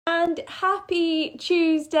And happy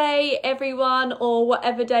Tuesday, everyone, or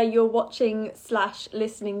whatever day you're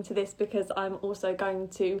watching/listening to this, because I'm also going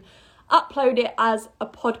to upload it as a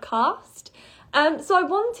podcast. So I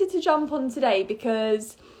wanted to jump on today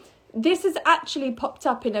because this has actually popped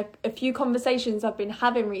up in a few conversations I've been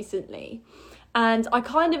having recently. And I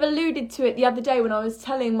kind of alluded to it the other day when I was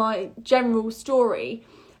telling my general story,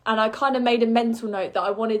 and I kind of made a mental note that I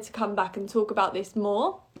wanted to come back and talk about this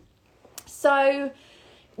more. So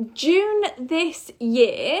June this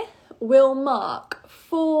year will mark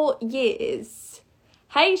 4 years.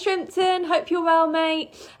 Hey Shrimpton, hope you're well,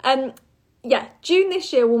 mate. June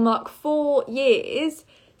this year will mark 4 years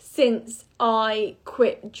since I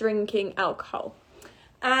quit drinking alcohol.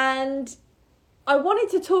 And I wanted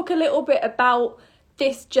to talk a little bit about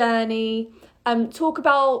this journey, talk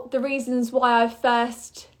about the reasons why I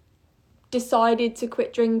first decided to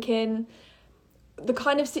quit drinking, the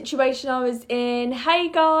kind of situation I was in. Hey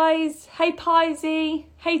guys, hey Pisey,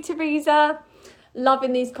 hey Teresa.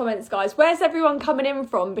 Loving these comments, guys. Where's everyone coming in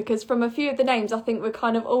from? Because from a few of the names, I think we're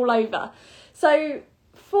kind of all over. So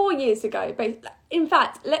 4 years ago, in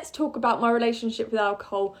fact, let's talk about my relationship with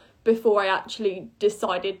alcohol before I actually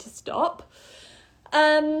decided to stop.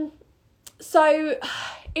 So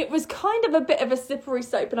it was kind of a bit of a slippery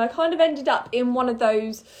slope, and I kind of ended up in one of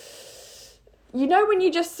those, you know, when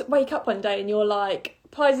you just wake up one day and you're like,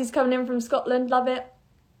 Pisey's coming in from Scotland, love it.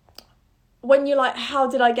 When you're like, how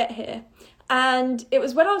did I get here? And it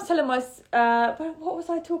was when I was telling my, what was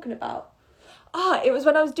I talking about? It was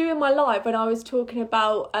when I was doing my live, when I was talking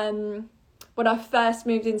about when I first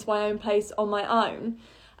moved into my own place on my own,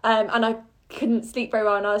 and I couldn't sleep very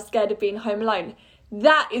well and I was scared of being home alone.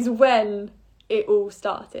 That is when it all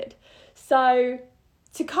started. So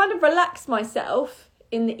to kind of relax myself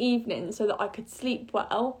in the evening so that I could sleep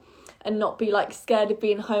well and not be like scared of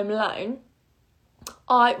being home alone,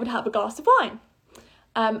 I would have a glass of wine.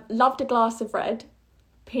 Loved a glass of red.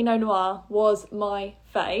 Pinot Noir was my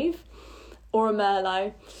fave, or a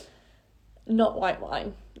Merlot, not white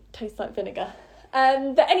wine. Tastes like vinegar.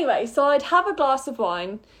 But anyway, so I'd have a glass of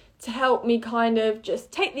wine to help me kind of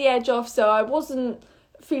just take the edge off, so I wasn't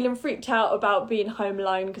feeling freaked out about being home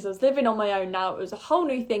alone, because I was living on my own now. It was a whole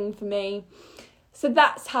new thing for me. So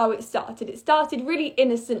that's how it started. It started really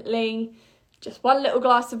innocently, just one little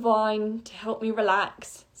glass of wine to help me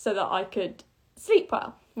relax so that I could sleep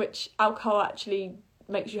well, which alcohol actually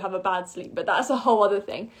makes you have a bad sleep, but that's a whole other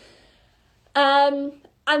thing. And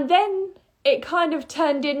then it kind of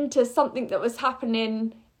turned into something that was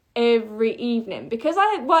happening every evening, because I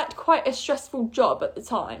had worked quite a stressful job at the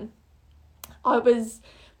time. I was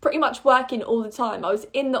pretty much working all the time. I was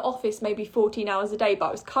in the office maybe 14 hours a day, but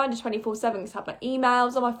I was kind of 24/7 because I had my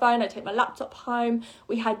emails on my phone. I take my laptop home.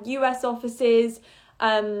 We had US offices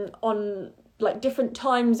on like different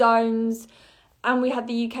time zones, and we had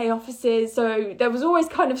the UK offices. So there was always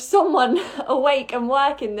kind of someone awake and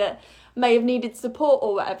working that may have needed support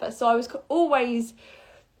or whatever. So I was always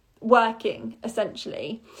working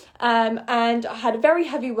essentially, and I had a very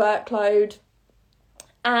heavy workload,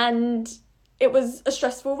 and it was a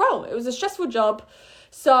stressful role. It was a stressful job.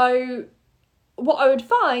 So what I would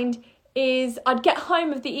find is I'd get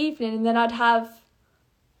home of the evening and then I'd have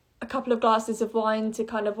a couple of glasses of wine to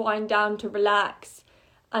kind of wind down, to relax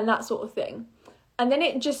and that sort of thing. And then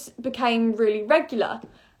it just became really regular.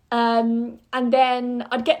 And then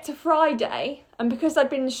I'd get to Friday, and because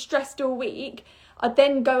I'd been stressed all week, I'd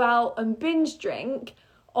then go out and binge drink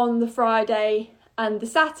on the Friday and the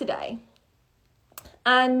Saturday.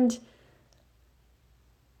 And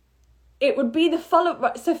it would be the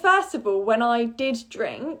follow-up. So first of all, when I did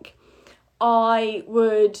drink, I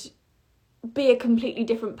would be a completely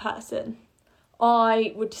different person.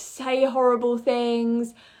 I would say horrible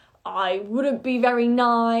things. I wouldn't be very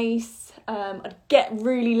nice. I'd get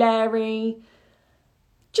really leery.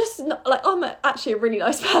 Just not, like, I'm actually a really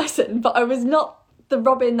nice person, but I was not the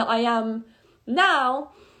Robin that I am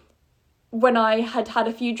now when I had had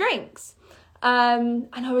a few drinks. And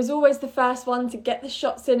I was always the first one to get the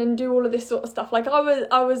shots in and do all of this sort of stuff. Like I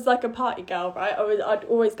was like a party girl, right? I'd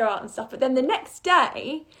always go out and stuff. But then the next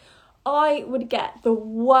day, I would get the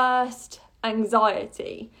worst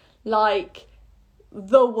anxiety, like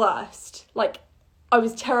the worst. Like I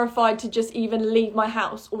was terrified to just even leave my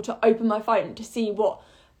house or to open my phone to see what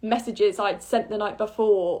messages I'd sent the night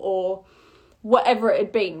before or whatever it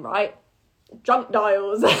had been, right? Drunk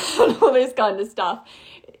dials and all this kind of stuff.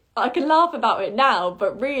 I can laugh about it now,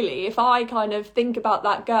 but really, if I kind of think about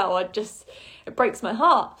that girl, it breaks my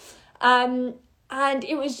heart. And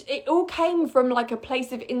it all came from like a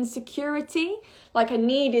place of insecurity. Like I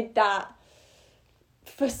needed that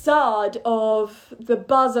facade of the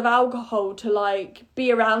buzz of alcohol to like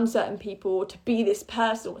be around certain people, to be this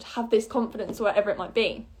person, or to have this confidence, or whatever it might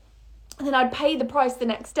be. And then I'd pay the price the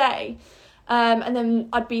next day. And then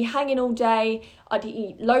I'd be hanging all day. I'd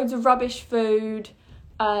eat loads of rubbish food,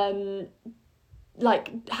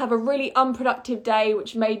 like have a really unproductive day,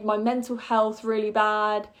 which made my mental health really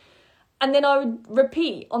bad. And then I would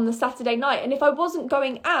repeat on the Saturday night. And if I wasn't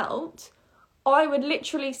going out, I would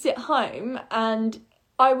literally sit home, and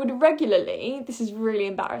I would regularly, this is really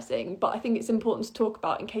embarrassing, but I think it's important to talk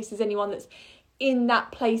about in case there's anyone that's in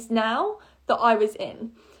that place now that I was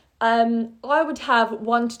in. I would have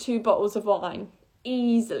 1 to 2 bottles of wine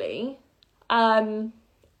easily on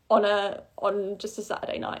just a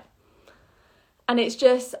Saturday night. And it's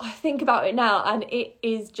just, I think about it now and it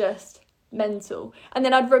is just mental. And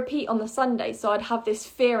then I'd repeat on the Sunday, so I'd have this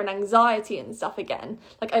fear and anxiety and stuff again.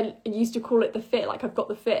 Like I used to call it the fear, like I've got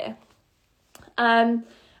the fear. And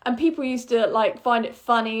people used to like find it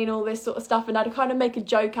funny and all this sort of stuff, and I'd kind of make a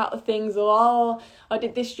joke out of things, or oh, I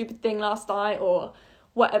did this stupid thing last night, or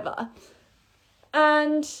whatever.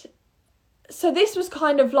 And so this was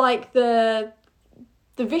kind of like the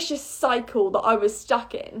vicious cycle that I was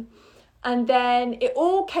stuck in. And then it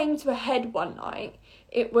all came to a head one night.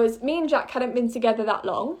 It was, me and Jack hadn't been together that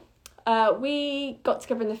long. We got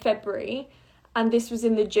together in the February, and this was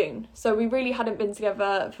in the June. So we really hadn't been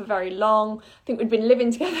together for very long. I think we'd been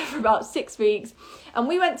living together for about 6 weeks. And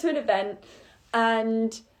we went to an event,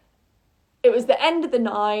 and it was the end of the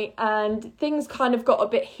night, and things kind of got a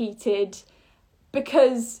bit heated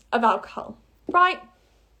because of alcohol, right?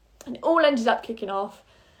 And it all ended up kicking off,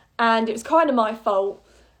 and it was kind of my fault.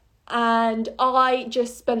 And I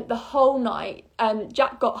just spent the whole night,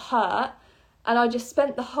 Jack got hurt, and I just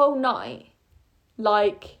spent the whole night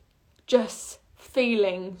like just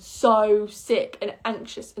feeling so sick and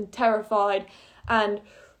anxious and terrified, and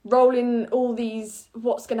rolling all these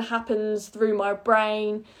what's going to happen through my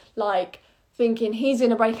brain, like thinking he's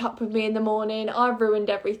going to break up with me in the morning, I've ruined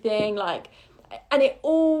everything, like, and it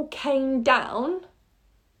all came down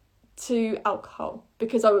to alcohol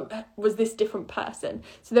because I was this different person.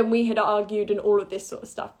 So then we had argued and all of this sort of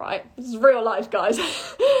stuff, right? This is real life, guys.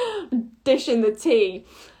 Dishing the tea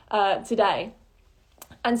today.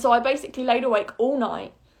 And so I basically laid awake all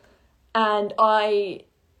night, and I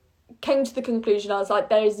came to the conclusion, I was like,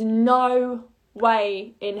 there is no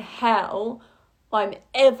way in hell I'm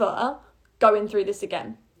ever going through this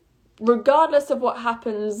again. Regardless of what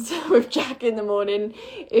happens with Jack in the morning,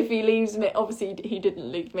 if he leaves me, obviously he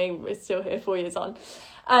didn't leave me, we're still here 4 years on.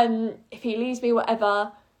 If he leaves me,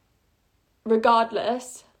 whatever,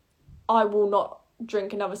 regardless, I will not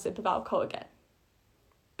drink another sip of alcohol again.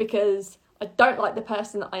 Because I don't like the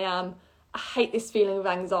person that I am. I hate this feeling of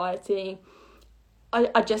anxiety.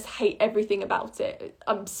 I just hate everything about it.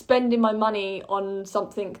 I'm spending my money on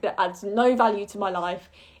something that adds no value to my life.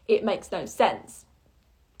 It makes no sense.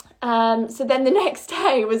 So then the next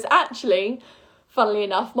day was actually, funnily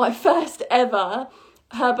enough, my first ever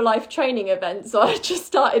Herbalife training event. So I just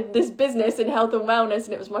started this business in health and wellness,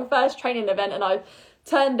 and it was my first training event, and I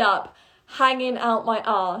turned up hanging out my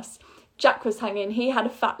arse. Jack was hanging, he had a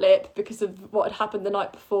fat lip because of what had happened the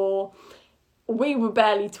night before. We were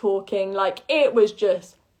barely talking, like it was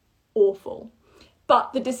just awful.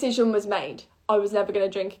 But the decision was made. I was never going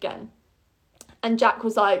to drink again. And Jack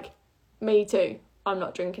was like, me too. I'm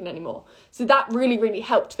not drinking anymore. So that really, really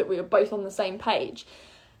helped that we were both on the same page.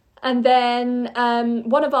 And then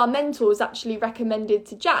one of our mentors actually recommended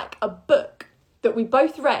to Jack a book that we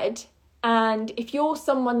both read. And if you're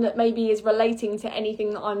someone that maybe is relating to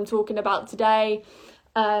anything that I'm talking about today,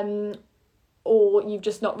 or you've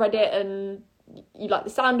just not read it and you like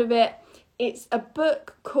the sound of it, it's a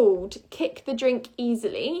book called Kick the Drink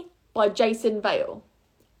Easily by Jason Vale.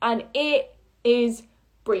 And it is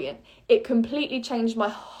brilliant. It completely changed my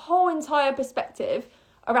whole entire perspective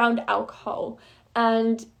around alcohol,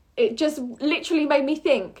 and it just literally made me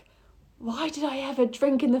think, why did I ever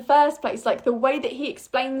drink in the first place? Like the way that he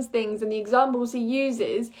explains things and the examples he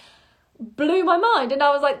uses blew my mind, and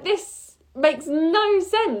I was like, this makes no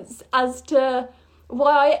sense as to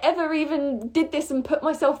why I ever even did this and put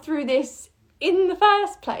myself through this in the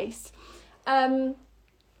first place. So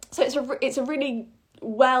it's a really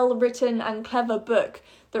well written and clever book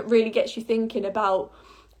that really gets you thinking about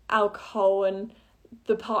alcohol and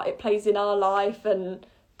the part it plays in our life, and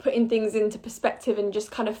putting things into perspective and just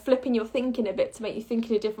kind of flipping your thinking a bit to make you think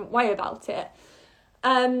in a different way about it.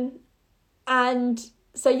 And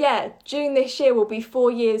so yeah, June this year will be 4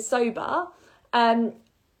 years sober.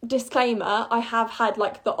 Disclaimer, I have had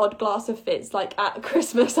like the odd glass of fizz, like at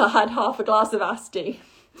Christmas I had half a glass of Asti.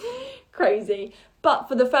 Crazy. But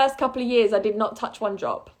for the first couple of years, I did not touch one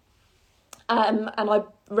drop. And I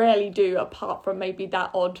rarely do, apart from maybe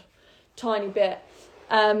that odd tiny bit.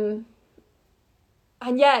 And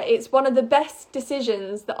yeah, it's one of the best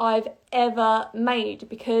decisions that I've ever made,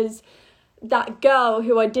 because that girl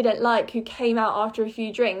who I didn't like, who came out after a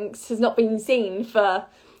few drinks, has not been seen for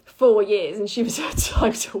 4 years, and she was a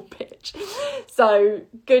total bitch. So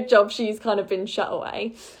good job, she's kind of been shut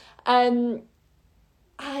away. And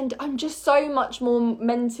I'm just so much more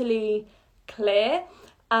mentally clear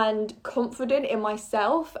and confident in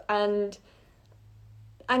myself. And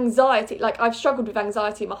anxiety, like, I've struggled with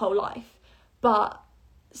anxiety my whole life, but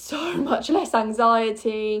so much less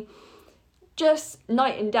anxiety, just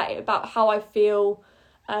night and day about how I feel.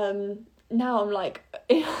 Now I'm like,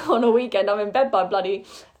 on a weekend, I'm in bed by bloody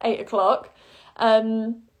 8 o'clock.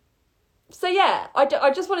 So yeah,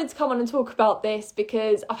 I just wanted to come on and talk about this,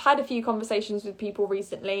 because I've had a few conversations with people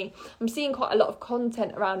recently. I'm seeing quite a lot of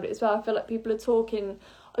content around it as well. I feel like people are talking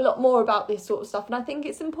a lot more about this sort of stuff, and I think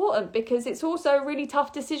it's important, because it's also a really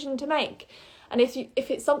tough decision to make. And if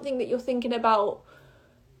it's something that you're thinking about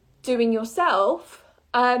doing yourself,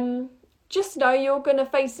 just know you're going to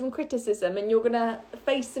face some criticism, and you're going to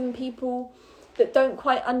face some people that don't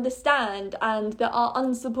quite understand and that are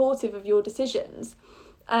unsupportive of your decisions.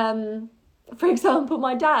 For example,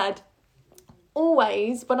 my dad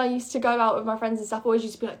always, when I used to go out with my friends and stuff, always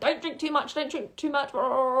used to be like, don't drink too much.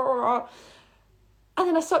 And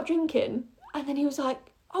then I stopped drinking, and then he was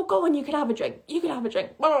like, oh, go on, you can have a drink.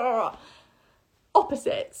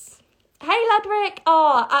 Opposites. Hey, Ladrick.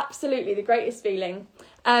 Oh, absolutely, the greatest feeling.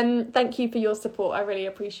 Thank you for your support. I really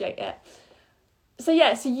appreciate it. So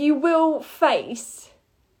yeah, so you will face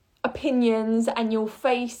opinions, and you'll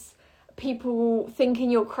face people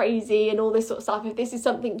thinking you're crazy and all this sort of stuff if this is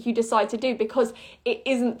something you decide to do, because it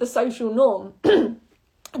isn't the social norm.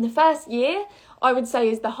 And the first year, I would say,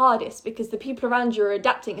 is the hardest, because the people around you are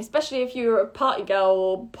adapting, especially if you're a party girl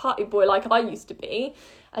or party boy like I used to be,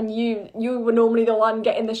 and you were normally the one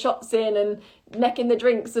getting the shots in and necking the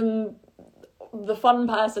drinks and the fun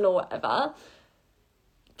person or whatever.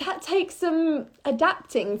 That takes some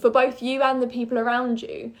adapting for both you and the people around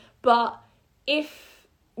you. But if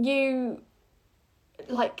you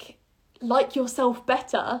like yourself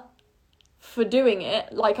better for doing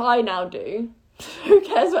it, like I now do, who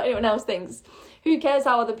cares what anyone else thinks? Who cares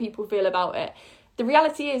how other people feel about it? The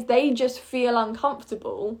reality is, they just feel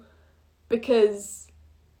uncomfortable because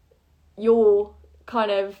you're kind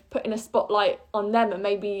of putting a spotlight on them, and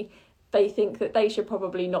maybe they think that they should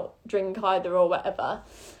probably not drink either or whatever.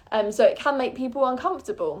 So it can make people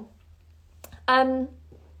uncomfortable.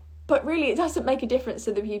 But really, it doesn't make a difference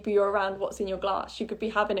to the people you're around what's in your glass. You could be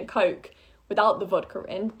having a Coke without the vodka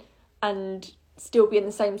in and still be in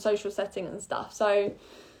the same social setting and stuff. So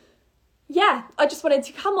yeah, I just wanted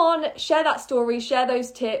to come on, share that story, share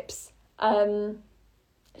those tips,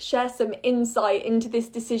 share some insight into this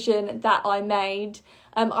decision that I made.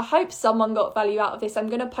 I hope someone got value out of this. I'm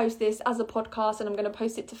going to post this as a podcast, and I'm going to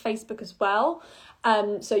post it to Facebook as well.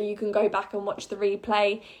 So you can go back and watch the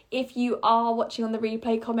replay. If you are watching on the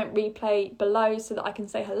replay, comment replay below so that I can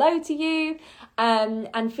say hello to you.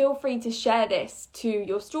 And feel free to share this to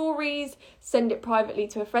your stories, send it privately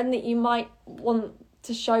to a friend that you might want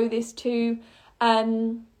to show this to.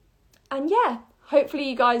 And yeah, hopefully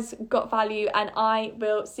you guys got value, and I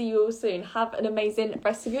will see you all soon. Have an amazing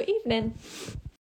rest of your evening.